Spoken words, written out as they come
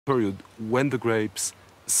period when the grapes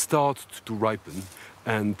start to ripen,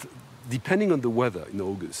 and depending on the weather in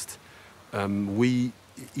August,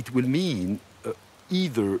 it will mean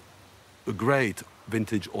either a great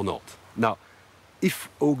vintage or not. Now, if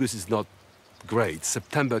August is not great,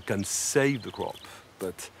 September can save the crop,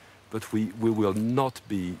 but we will not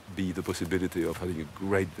be the possibility of having a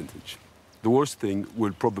great vintage. The worst thing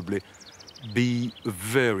will probably be a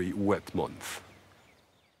very wet month.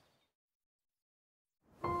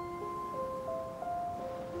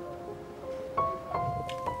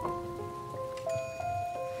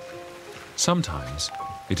 Sometimes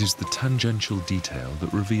it is the tangential detail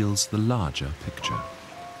that reveals the larger picture.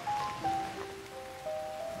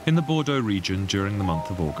 In the Bordeaux region during the month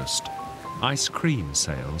of August, ice cream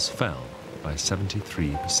sales fell by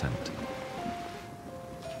 73%.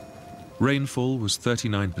 Rainfall was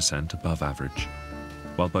 39% above average,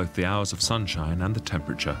 while both the hours of sunshine and the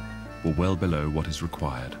temperature were well below what is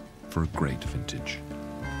required for a great vintage.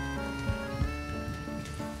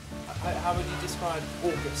 How would you describe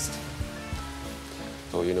August?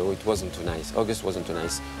 So, you know, it wasn't too nice. August wasn't too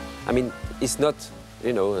nice. I mean, it's not,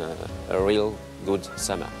 you know, a real good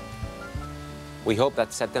summer. We hope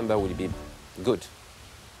that September will be good.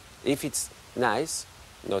 If it's nice,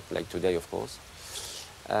 not like today, of course,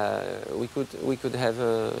 we could have,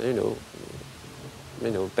 you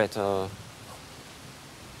know, better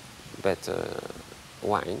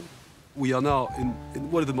wine. We are now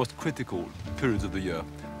in one of the most critical periods of the year,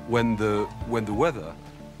 when the weather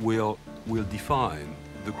will define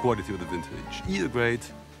the quality of the vintage. Either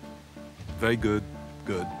great, very good,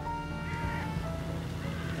 good.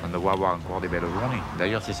 On doit avoir encore des belles journées.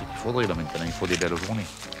 D'ailleurs, c'est ce qu'il faudrait là maintenant. Il faut des belles journées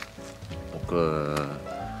pour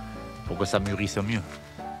que ça mûrisse mieux.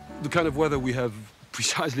 The kind of weather we have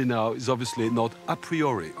precisely now is obviously not a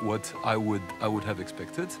priori what I would have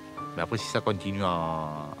expected. Mais après, si ça continue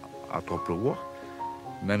à trop pleuvoir,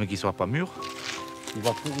 même qu'il soit pas mûr, il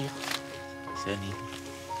va pourrir. C'est un nid.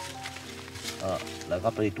 Ah, la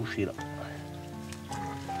grappe elle est touchée là.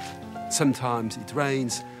 Sometimes it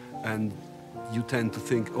rains and you tend to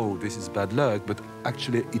think, oh, this is bad luck, but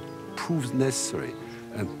actually it proves necessary,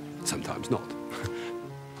 and sometimes not.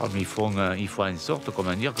 Oh, mais il faut en sorte,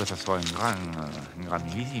 comment dire, que ça soit un grand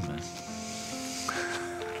millésime.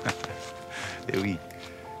 Eh oui.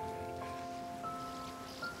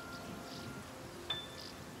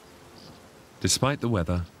 Despite the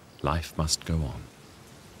weather, life must go on.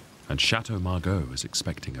 And Chateau Margaux is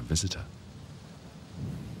expecting a visitor.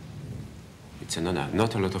 It's an honor.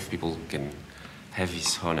 Not a lot of people can have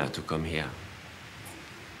this honor to come here.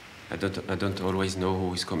 I don't always know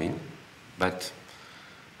who is coming, but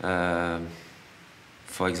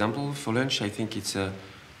for example, for lunch, I think it's a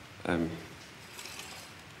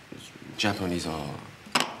Japanese or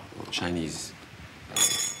Chinese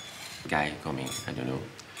guy coming. I don't know.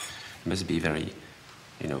 Must be very,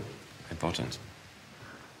 you know, important.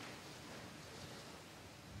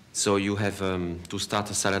 So you have to start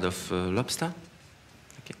a salad of lobster.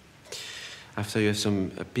 Okay. After you have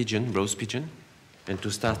some pigeon, roast pigeon. And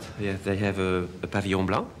to start, they have a pavillon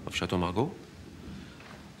blanc of Chateau Margaux,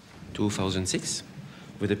 2006.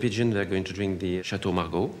 With the pigeon, they're going to drink the Chateau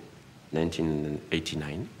Margaux,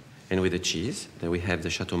 1989. And with the cheese, then we have the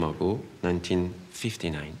Chateau Margaux,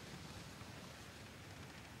 1959.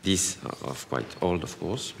 These are quite old, of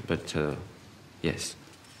course, but yes,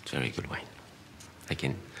 it's very good wine. I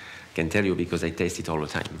can tell you because I taste it all the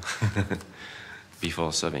time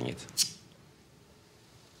before serving it.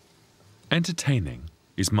 Entertaining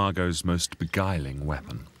is Margaux's most beguiling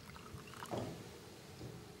weapon.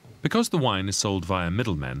 Because the wine is sold via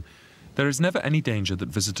middlemen, there is never any danger that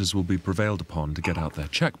visitors will be prevailed upon to get out their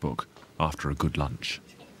checkbook after a good lunch.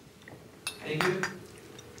 Any good?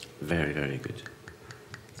 Very, very good.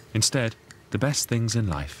 Instead, the best things in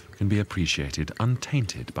life can be appreciated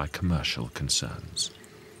untainted by commercial concerns.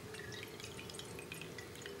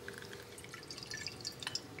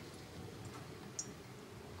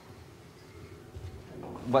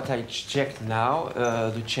 What I checked now,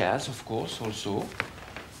 the chairs, of course, also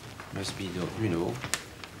must be, you know,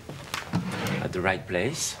 at the right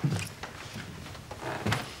place.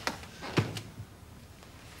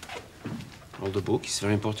 All the book is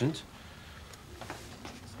very important.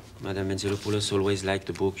 Madame Menzelopoulos always liked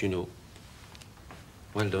the book, you know.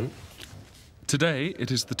 Well done. Today,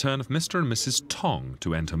 it is the turn of Mr. and Mrs. Tong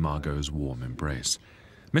to enter Margaux's warm embrace.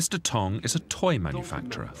 Mr. Tong is a toy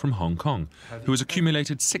manufacturer from Hong Kong who has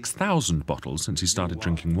accumulated 6,000 bottles since he started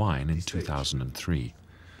drinking wine in 2003.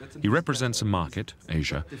 He represents a market,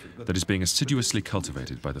 Asia, that is being assiduously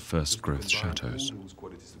cultivated by the first growth chateaus.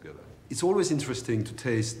 it's always interesting to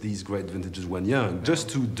taste these great vintages when young, just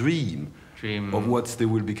to dream of what they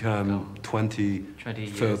will become 20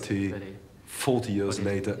 years, 30, 40 years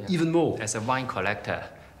later, even more. As a wine collector,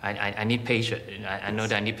 I need patience. I know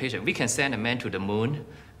that I need patience. We can send a man to the moon.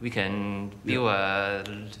 We can build a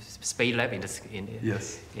space lab in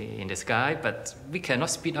the sky, but we cannot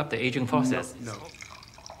speed up the aging process. No.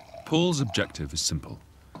 Paul's objective is simple: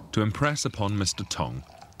 to impress upon Mr. Tong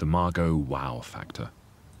the Margaux wow factor.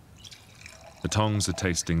 The Tongs are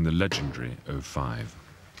tasting the legendary 05.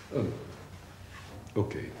 Oh,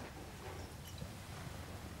 okay.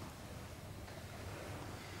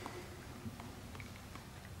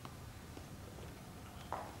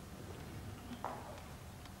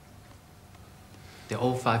 The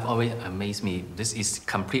 05 always amazed me. This is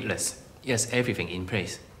completeness. Yes, everything in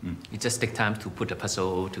place. It just takes time to put the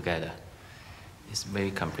puzzle together. It's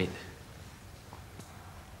very complete.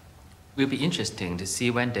 Will be interesting to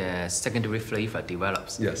see when the secondary flavor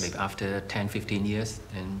develops. Yes. Maybe after 10, 15 years.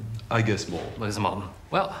 Then I guess more.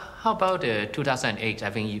 Well, how about 2008? I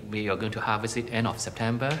think we are going to harvest it end of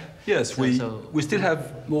September. Yes, we still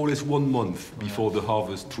have more or less 1 month before the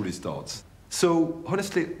harvest truly starts. So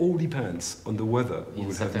honestly, it all depends on the weather we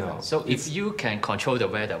will have now. So if you can control the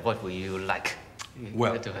weather, what will you like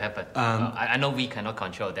to happen? I know we cannot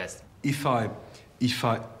control that. If I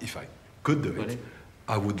could do it,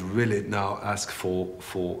 I would really now ask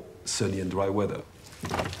for sunny and dry weather.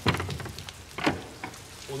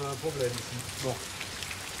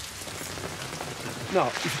 Now,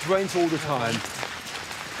 if it rains all the time,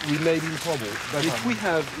 we may be in trouble. But if we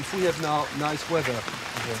have now nice weather,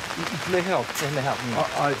 it may help. It may help.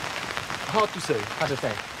 Hard to say. Hard to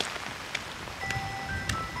say.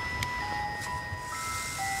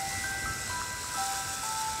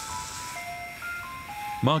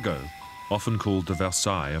 Margaux, often called the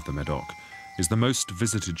Versailles of the Médoc, is the most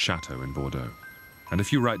visited chateau in Bordeaux. And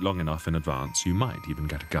if you write long enough in advance, you might even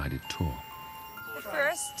get a guided tour.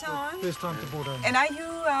 First time? First time to Bordeaux. And are you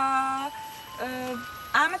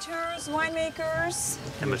amateurs, winemakers?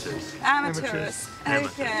 Amateurs. Amateurs.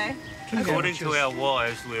 Okay. According to our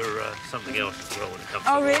wives, we're something else as well when it comes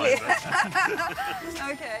Oh, to really?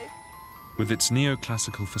 wine. Okay. With its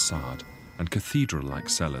neoclassical facade and cathedral-like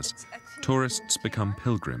cellars, tourists become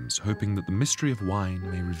pilgrims, hoping that the mystery of wine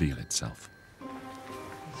may reveal itself.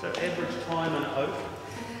 So average time in oak?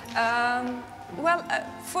 Well,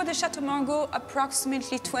 for the Chateau Margaux,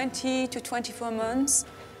 approximately 20 to 24 months.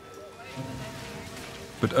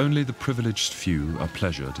 But only the privileged few are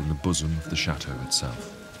pleasured in the bosom of the chateau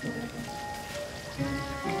itself.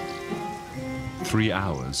 3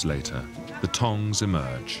 hours later, the Tongs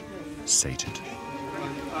emerge, sated.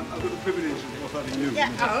 I've got the privilege of having you.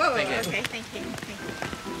 Yeah. Oh, okay. Thank you.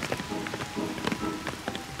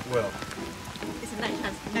 Well, It's a nice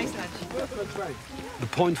lunch. the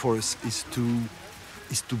point for us is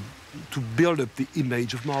to build up the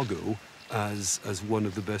image of Margaux as one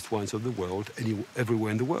of the best wines of the world,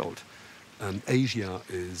 everywhere in the world. Asia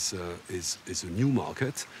is a new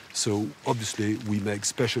market, so obviously we make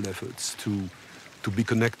special efforts to be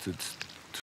connected